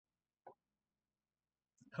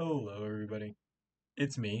Hello everybody,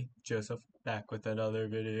 it's me, Joseph, back with another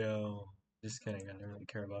video. Just kidding, I don't really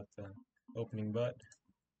care about the opening, but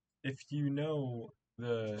if you know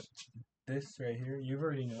this right here, you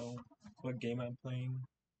already know what game I'm playing.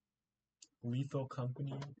 Lethal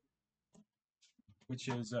Company, which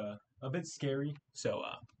is a bit scary, so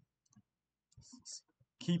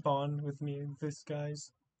keep on with me with this,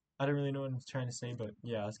 guys. I don't really know what I'm trying to say, but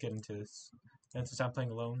yeah, let's get into this. And since I'm playing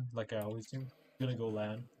alone, like I always do, I'm gonna go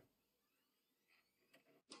LAN.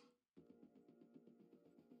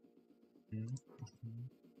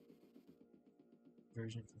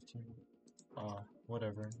 Version 15.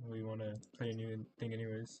 Whatever. We want to play a new thing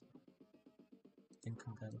anyways.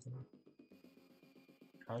 Incompatible.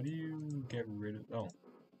 How do you get rid of... Oh.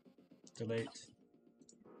 Delete.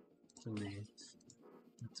 Delete.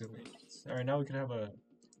 Delete. Alright, now we can have a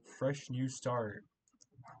fresh new start.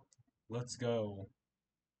 Let's go.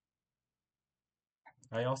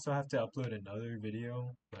 I also have to upload another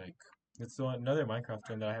video. Like, it's another Minecraft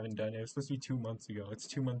one that I haven't done. It was supposed to be 2 months ago. It's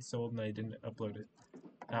 2 months old and I didn't upload it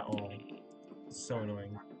at all. It's so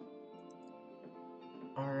annoying.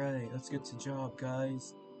 Alright, let's get to job,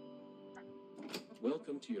 guys.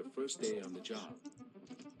 Welcome to your first day on the job.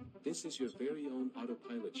 This is your very own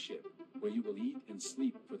autopilot ship, where you will eat and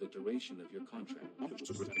sleep for the duration of your contract.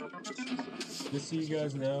 Just so you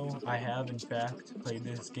guys know, I have in fact played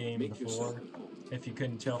this game before. If you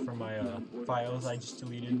couldn't tell from my files I just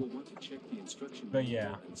deleted. But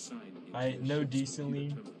yeah, I know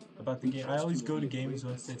decently about the game. I always go to games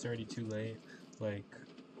once it's already too late. Like,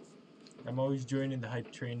 I'm always joining the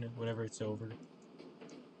hype train whenever it's over.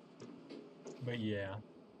 But yeah,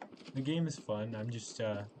 the game is fun. I'm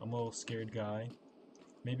a little scared guy.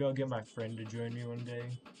 Maybe I'll get my friend to join me one day.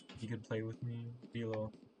 He could play with me, be a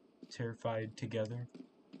little terrified together,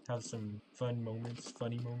 have some fun moments,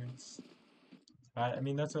 funny moments. I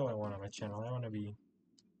mean, that's all I want on my channel. I want to be,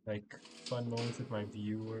 like, fun moments with my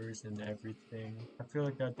viewers and everything. I feel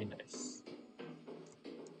like that'd be nice.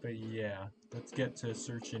 But yeah, let's get to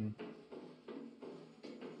searching.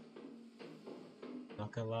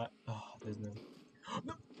 Not gonna lie. Oh, there's no...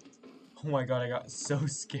 No! Oh my god, I got so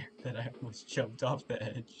scared that I almost jumped off the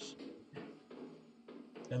edge.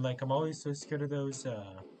 And like, I'm always so scared of those,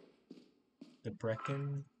 the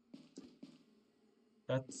Brecken.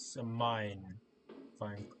 That's a mine, if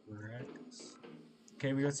I'm correct.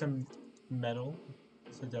 Okay, we got some metal.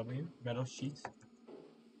 It's a W. Metal sheet.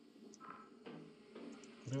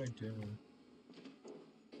 What do I do?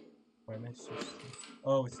 Why am I so...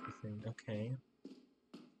 Oh, it's the thing. Okay.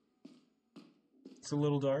 It's a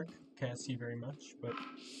little dark. Can't see very much, but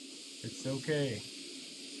it's okay.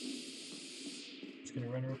 Just gonna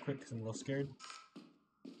run real quick because I'm a little scared.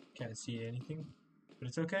 Can't see anything, but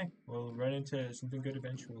it's okay. We'll run into something good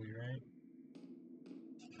eventually, right?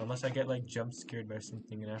 Unless I get like jump scared by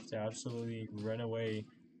something and have to absolutely run away,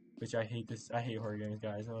 which I hate this. I hate horror games,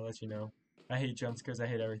 guys. I want to let you know. I hate jump scares. I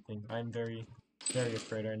hate everything. I'm very, very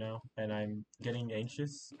afraid right now, and I'm getting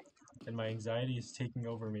anxious, and my anxiety is taking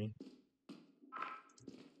over me.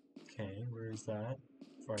 Okay, where is that?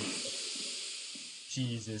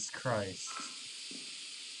 Jesus Christ.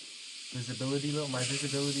 Visibility low? My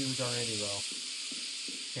visibility was already low.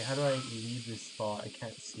 Okay, how do I leave this spot? I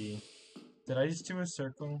can't see. Did I just do a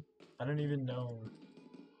circle? I don't even know.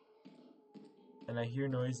 And I hear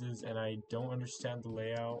noises and I don't understand the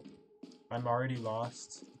layout. I'm already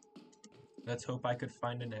lost. Let's hope I could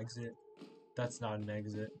find an exit. That's not an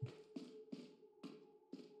exit.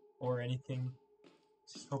 Or anything.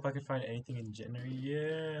 Just hope I could find anything in general.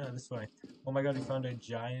 Yeah, this way. Oh my god, we found a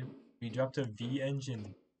giant... We dropped a V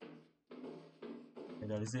engine. Oh my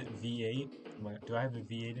god, is it V8? Do I have a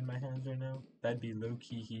V8 in my hands right now? That'd be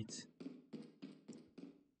low-key heat.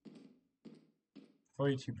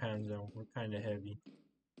 42 pounds though, we're kinda heavy.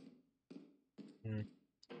 I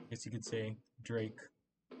guess you could say Drake.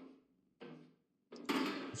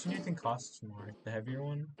 Which one do you think costs more? The heavier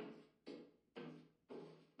one?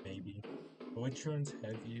 Maybe. But which one's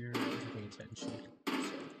heavier? I wasn't paying attention.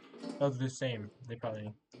 Oh, they're the same. They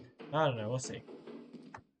probably... I don't know, we'll see.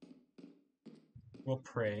 We'll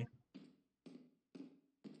pray.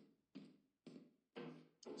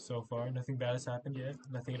 So far, nothing bad has happened yet.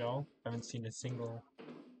 Nothing at all. I haven't seen a single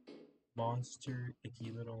monster,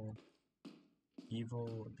 icky little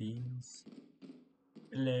evil beings.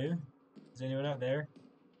 Hello? Is anyone out there?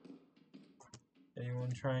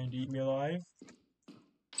 Anyone trying to eat me alive?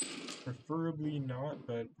 Preferably not,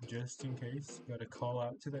 but just in case, gotta call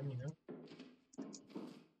out to them, you know?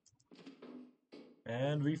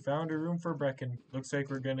 And we found a room for Brecken. Looks like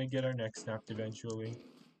we're gonna get our neck snapped eventually.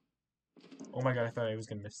 Oh my god, I thought I was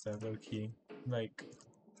gonna miss that low key. Like,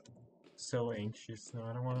 so anxious. No,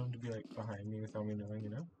 I don't want him to be like behind me without me knowing, you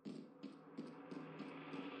know?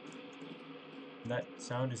 That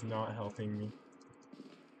sound is not helping me.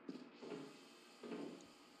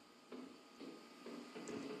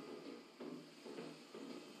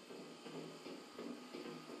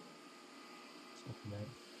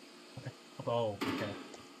 Okay. Oh, okay.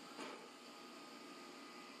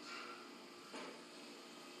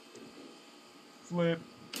 Flip.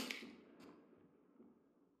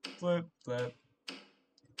 Flip, flip.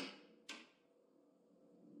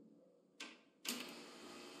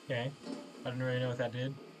 Okay. I don't really know what that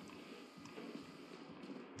did.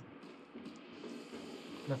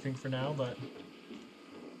 Nothing for now, but...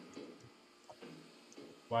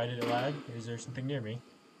 Why did it lag? Is there something near me?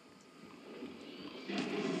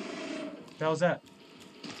 What the hell is that?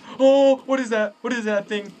 Oh! What is that? What is that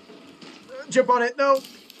thing? Jump on it! No!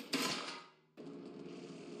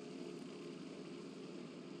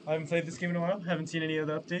 I haven't played this game in a while. Haven't seen any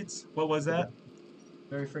other updates. What was that?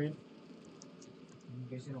 Very afraid.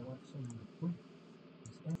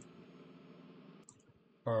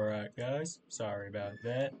 Alright, guys. Sorry about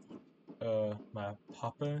that. My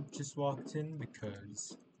papa just walked in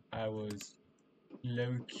because I was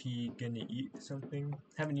low-key gonna eat something.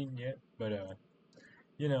 Haven't eaten yet, but,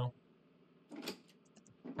 you know,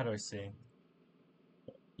 how do I say?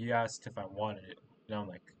 You asked if I wanted it, and I'm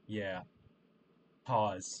like, yeah.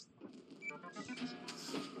 Pause.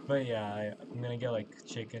 But yeah, I'm gonna get, like,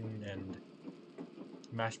 chicken and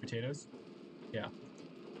mashed potatoes. Yeah.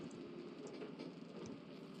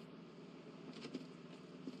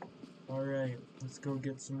 Alright, let's go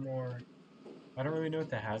get some more. I don't really know what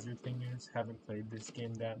the hazard thing is. Haven't played this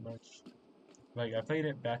game that much. Like, I played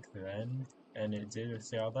it back then, and it did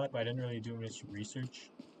say all that, but I didn't really do much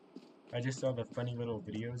research. I just saw the funny little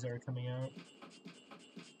videos that are coming out.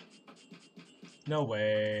 No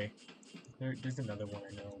way. There's another one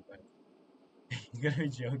I know, but you gotta be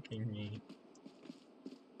joking me.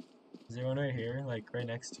 Is there one right here? Like, right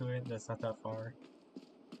next to it? That's not that far.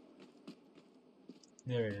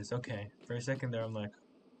 There it is. Okay. For a second there, I'm like,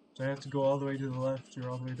 do I have to go all the way to the left or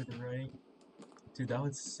all the way to the right? Dude, that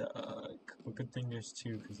would suck. But good thing there's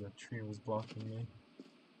two, because the tree was blocking me.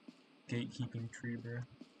 Gatekeeping tree, bro.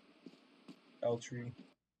 L tree.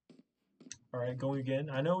 Alright, going again.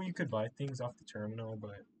 I know you could buy things off the terminal,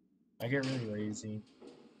 but I get really lazy.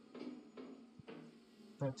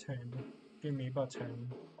 Button. Give me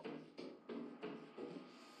button.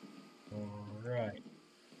 Alright.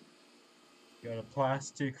 Got a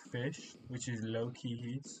plastic fish, which is low-key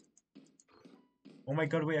heat. Oh my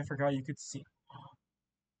god, wait, I forgot you could see.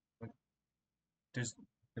 There's.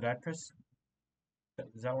 Did I press?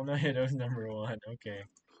 Is that one I hit? That was number one. Okay.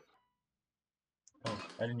 Oh,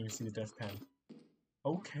 I didn't even see the dustpan.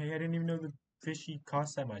 Okay, I didn't even know the fishy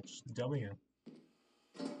cost that much. W.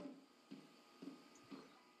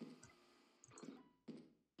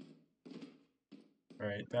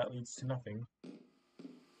 Alright, that leads to nothing.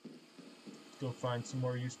 Let's go find some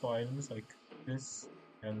more useful items like this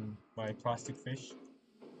and my plastic fish.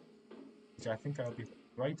 Which I think I'll be.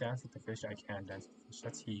 Do I dance with the fish? I can dance with the fish.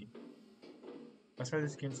 That's heat. That's why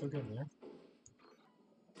this game's so good, yeah?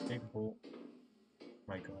 Big bolt.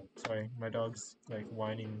 My god. Sorry, my dog's like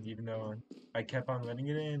whining even though I kept on letting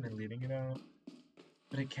it in and leaving it out.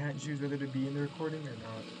 But I can't choose whether to be in the recording or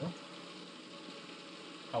not. Oh.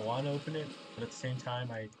 I want to open it, but at the same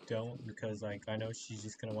time I don't because like I know she's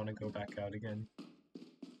just gonna want to go back out again.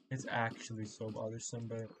 It's actually so bothersome,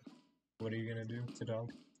 but what are you gonna do? It's a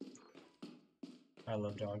dog. I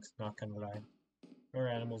love dogs, not gonna lie. Or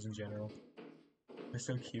animals in general. They're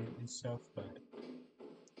so cute and stuff, but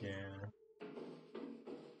yeah.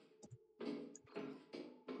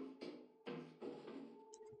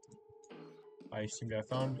 I assumed I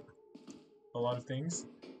found a lot of things.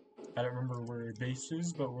 I don't remember where base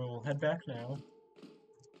is, but we'll head back now.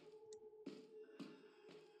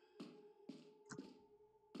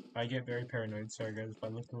 I get very paranoid, sorry guys, if I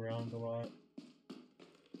look around a lot.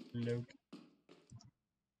 Look.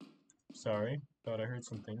 Sorry, thought I heard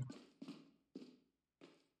something.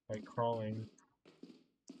 Like crawling.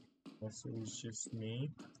 Unless it was just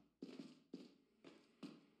me.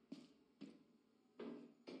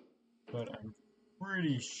 But I'm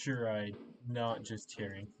pretty sure I'm not just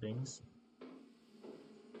hearing things.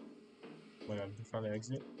 Oh my god, I found the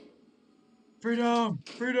exit. Freedom!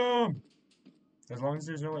 Freedom! As long as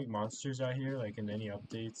there's no like monsters out here, like in any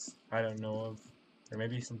updates I don't know of. Or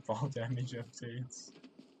maybe some fall damage updates.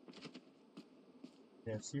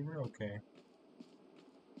 Yeah, see, we're okay.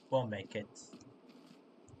 We'll make it.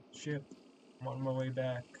 Ship. I'm on my way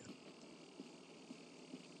back.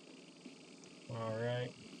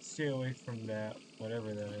 Alright. stay away from that,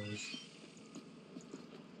 whatever that is.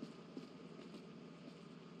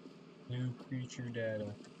 New creature data.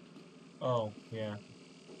 Oh, yeah.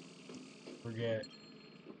 Forget.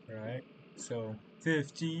 Alright. So,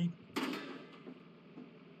 50. I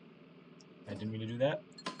didn't mean to do that.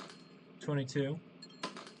 22.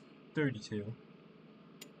 32.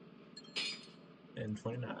 And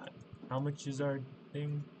 29. How much is our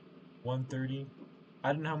thing? 130.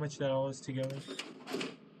 I don't know how much that all is together.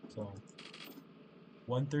 So,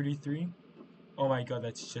 133. Oh my god,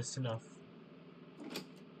 that's just enough.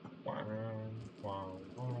 Wow, wow,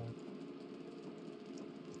 wow.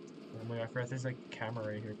 Oh my god, I forgot there's like a camera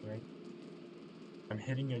right here, right? I'm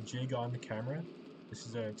hitting a jig on the camera. This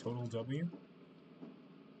is a total W.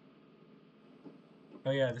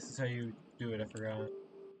 Oh yeah, this is how you do it, I forgot.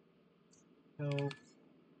 Help.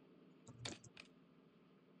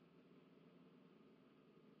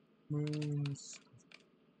 Moons.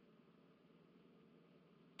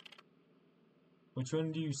 Which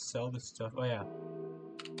one do you sell the stuff? Oh yeah.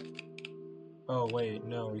 Oh wait,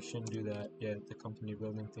 no, we shouldn't do that. Yeah, the company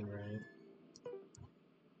building thing, right?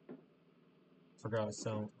 Forgot,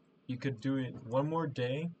 so you could do it one more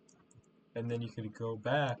day, and then you could go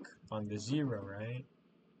back on the 0, right?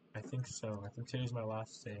 I think so. I think today's my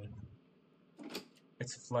last day.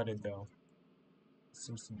 It's flooded though.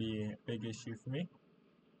 Seems to be a big issue for me.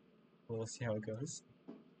 We'll see how it goes.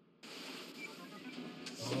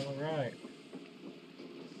 Alright.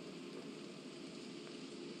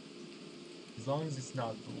 As long as it's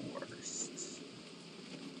not the worst.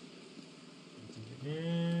 I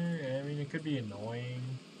mean, it could be annoying.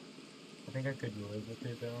 I think I could live with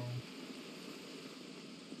it though.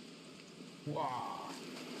 Wow.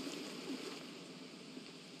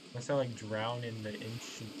 Unless I like drown in the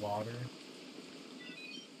inch of water.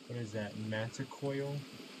 What is that? Manticoil?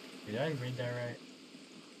 Did I read that right?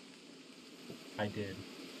 I did.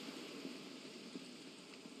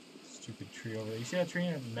 Stupid tree over there. You see that tree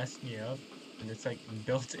that messed me up? And it's like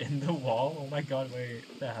built in the wall? Oh my god, wait,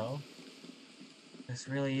 what the hell? This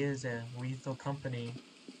really is a lethal company.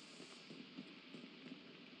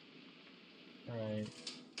 Alright.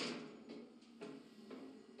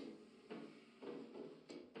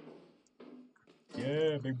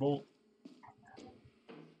 Yeah, big bolt.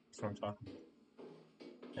 That's what I'm talking about.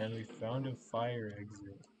 And we found a fire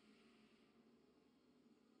exit.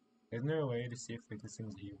 Isn't there a way to see if like this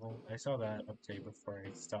thing's evil? I saw that update before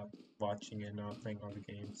I stopped watching and not playing all the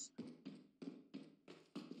games.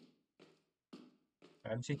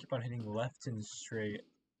 I'm just gonna keep on hitting left and straight.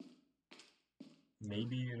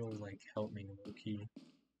 Maybe it'll like help me low key.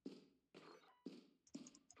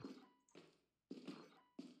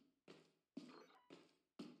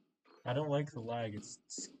 I don't like the lag.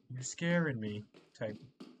 You're scaring me. Type.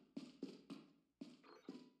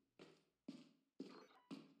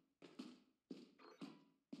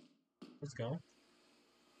 Let's go.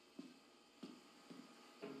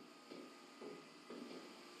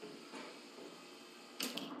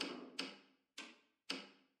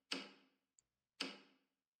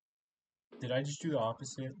 Did I just do the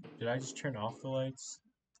opposite? Did I just turn off the lights?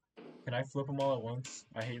 Can I flip them all at once?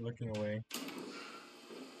 I hate looking away.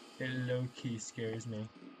 It low-key scares me.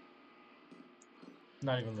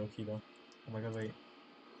 Not even low-key though. Oh my god, wait.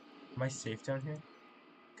 Am I safe down here?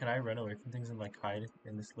 Can I run away from things and like hide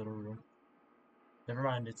in this little room? Never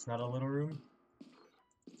mind, it's not a little room.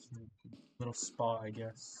 It's a little spot, I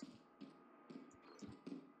guess.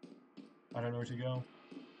 I don't know where to go.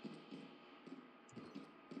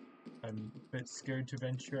 I'm a bit scared to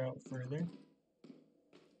venture out further.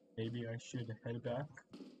 Maybe I should head back.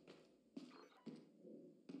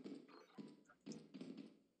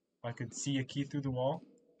 I could see a key through the wall.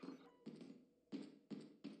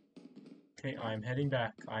 Okay, I'm heading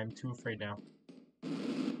back. I'm too afraid now.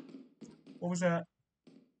 What was that?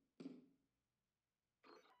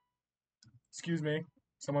 Excuse me.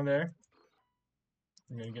 Someone there?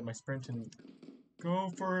 I'm gonna get my sprint and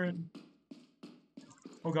go for it.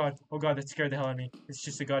 Oh god, that scared the hell out of me. It's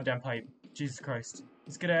just a goddamn pipe. Jesus Christ.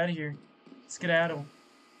 Let's get out of here. Skedaddle.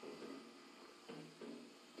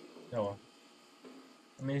 Oh well.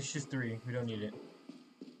 I mean, it's just 3. We don't need it.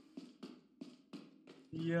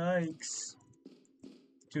 Yikes.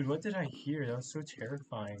 Dude, what did I hear? That was so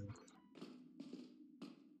terrifying.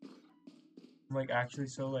 I'm like actually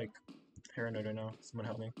so like paranoid right now. Someone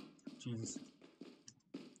help me. Jesus.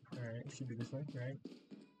 Alright, it should be this way, right?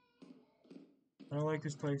 I don't like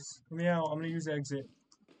this place. Let me out. I'm gonna use the exit.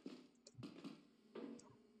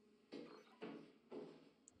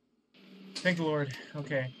 Thank the Lord.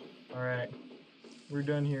 Okay. Alright. We're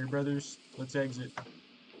done here, brothers. Let's exit.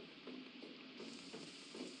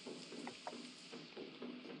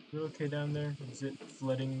 Is it okay down there? Is it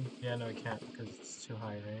flooding? Yeah, no, I can't because it's too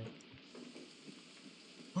high,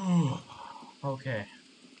 right? Okay.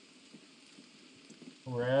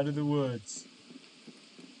 We're out of the woods.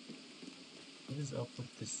 What is up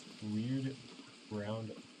with this weird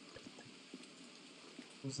ground?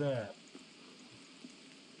 What's that?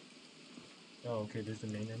 Oh, okay, there's the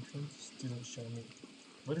main entrance. Doesn't show me.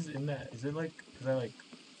 What is in that? Is it like, cause I like,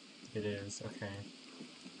 it is, okay.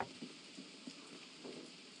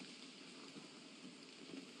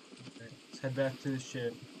 Alright, let's head back to the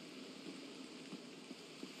ship.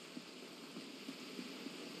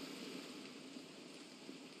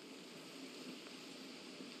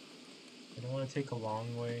 I don't want to take a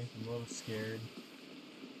long way. I'm a little scared.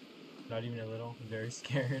 Not even a little. I'm very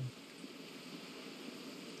scared.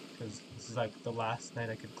 Because this is like the last night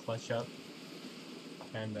I could clutch up.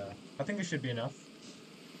 And I think it should be enough.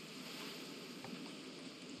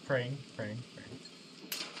 Praying.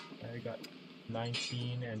 I got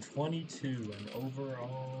 19 and 22 and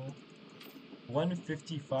overall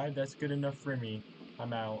 155. That's good enough for me.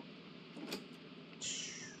 I'm out.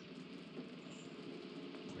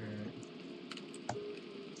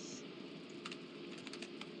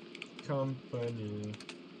 Company.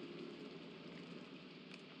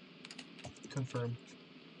 Confirm.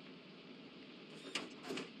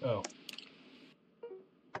 Oh.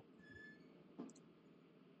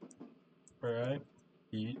 Alright.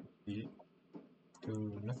 Eat.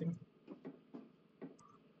 Do nothing.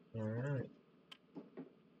 Alright.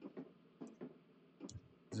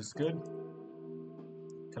 Is this good?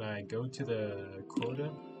 Can I go to the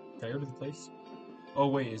quota? Can I go to the place? Oh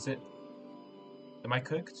wait, is it? Am I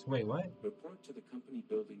cooked? Wait, what? Report to the company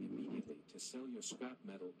building immediately to sell your scrap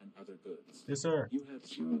metal and other goods. Yes, sir. You have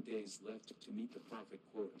 0 days left to meet the profit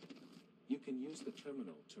quota. You can use the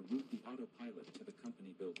terminal to route the autopilot to the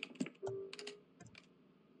company building.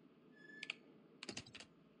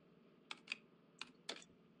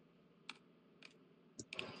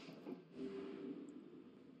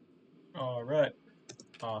 Alright.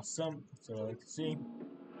 Awesome. So I like to see.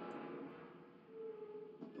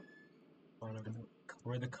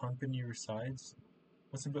 Where the company resides.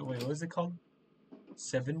 What's a bit? Wait, what is it called?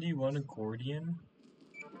 71 accordion?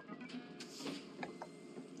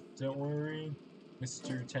 Don't worry,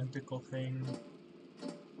 Mr. Tentacle Thing.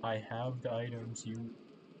 I have the items you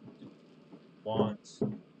want.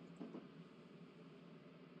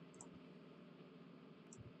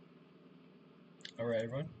 Alright,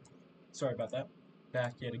 everyone. Sorry about that.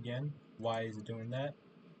 Back yet again. Why is it doing that?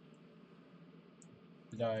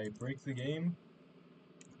 Did I break the game?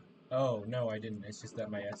 Oh, no, I didn't. It's just that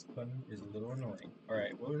my S button is a little annoying.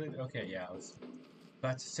 Alright, what was it? Okay, yeah, I was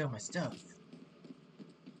about to sell my stuff.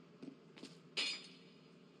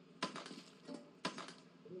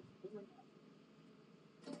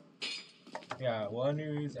 Yeah, well,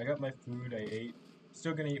 anyways, I got my food, I ate.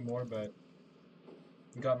 Still gonna eat more, but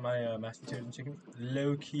got my mashed potatoes and chicken.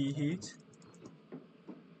 Low-key heat.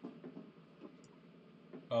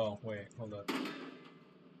 Oh, wait, hold up.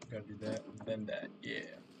 Gotta do that, then that,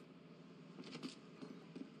 yeah.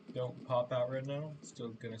 Don't pop out right now. Still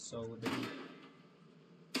gonna sell a bit.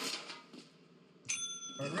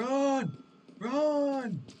 Run!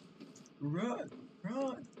 Run! Run!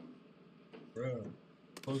 Run! Run.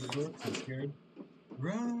 Close the door, 'cause I'm scared.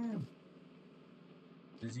 Run!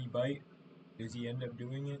 Does he bite? Does he end up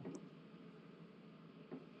doing it?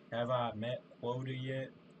 Have I met quota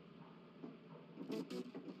yet?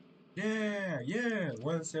 Yeah!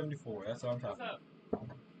 174. That's what I'm talking about.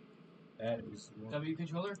 That is one. W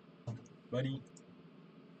controller? Buddy.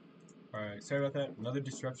 Alright, sorry about that. Another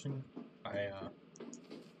disruption. I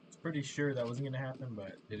was pretty sure that wasn't gonna happen,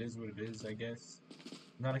 but it is what it is, I guess.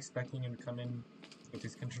 I'm not expecting him to come in with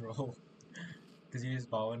his control. Because he is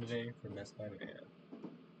balling today for Best Buy. Yeah.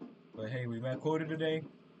 But hey, we met quota today.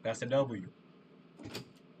 That's a W.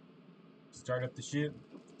 Start up the ship.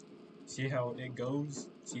 See how it goes.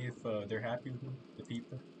 See if they're happy with him, the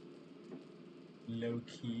people. Low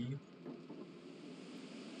key.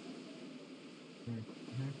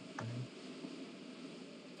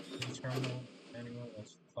 Internal. Manual.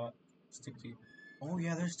 That's plot. Sticky. Oh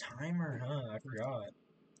yeah, there's timer, huh? I forgot.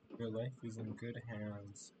 Your life is in good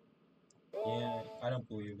hands. Yeah, I don't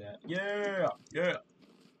believe that. Yeah!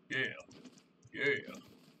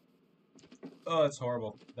 Oh, that's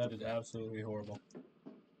horrible. That is absolutely horrible.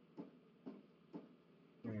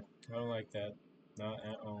 I don't like that. Not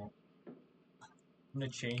at all. I'm gonna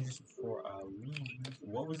change this before I leave.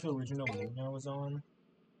 What was the original moon I was on?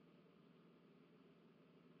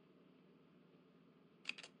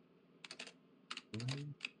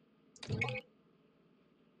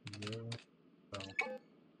 Zero,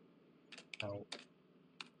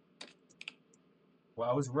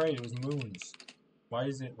 I was right, it was moons. Why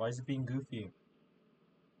is it being goofy?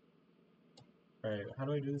 Alright, how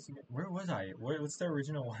do I do this again? Where was I? What's the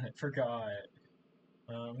original one? I forgot.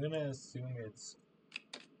 I'm gonna assume it's...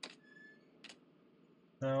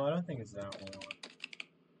 No, I don't think it's that one.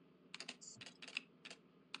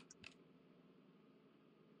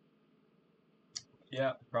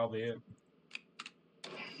 Yeah, probably it.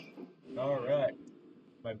 Alright.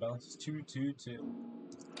 My balance is 222.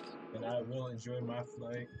 And I will enjoy my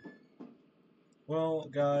flight. Well,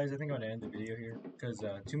 guys, I think I'm gonna end the video here. Because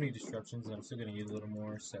too many disruptions and I'm still gonna eat a little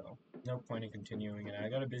more, so no point in continuing. And I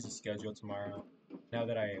got a busy schedule tomorrow. Now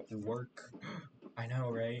that I work. I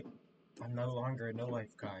know, right? I'm no longer a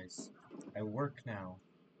no-life, guys. I work now.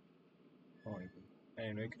 Oh, I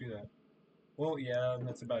didn't know you could do that. Well, yeah,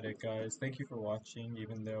 that's about it, guys. Thank you for watching,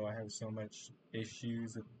 even though I have so much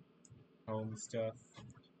issues with home stuff.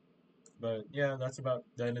 But yeah, that's about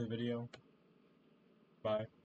the end of the video. Bye.